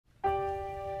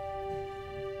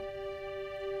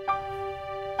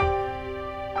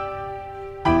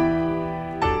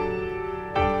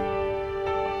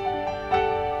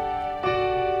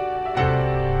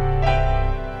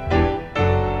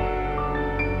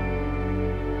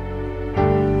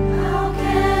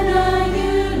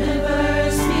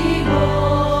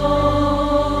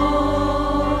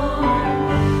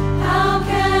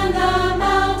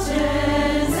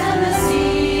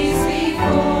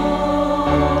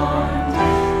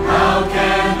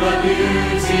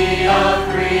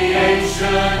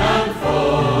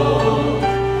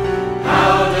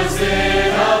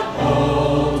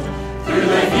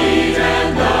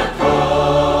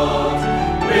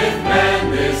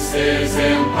this is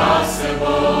impossible,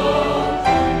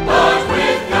 but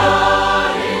with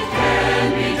God it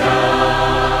can be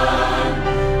done.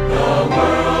 The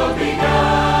world begun,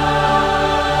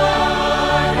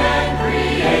 and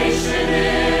creation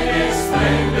in its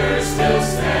splendor still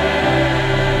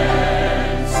stands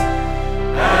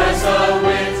as a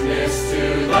witness to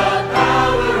the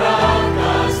power of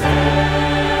God's hand.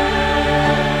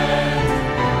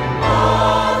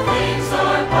 All things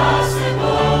are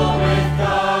possible with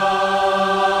God.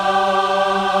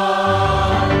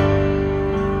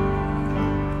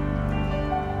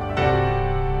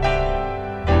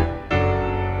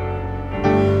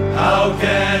 How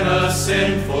can a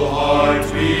sinful heart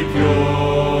be pure?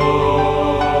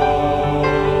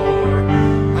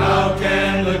 How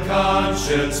can the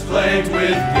conscience plagued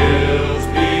with guilt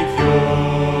be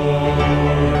cured?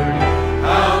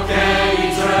 How can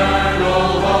eternal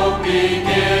hope be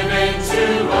given to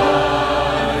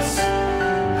us?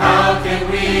 How can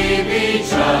we be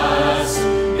just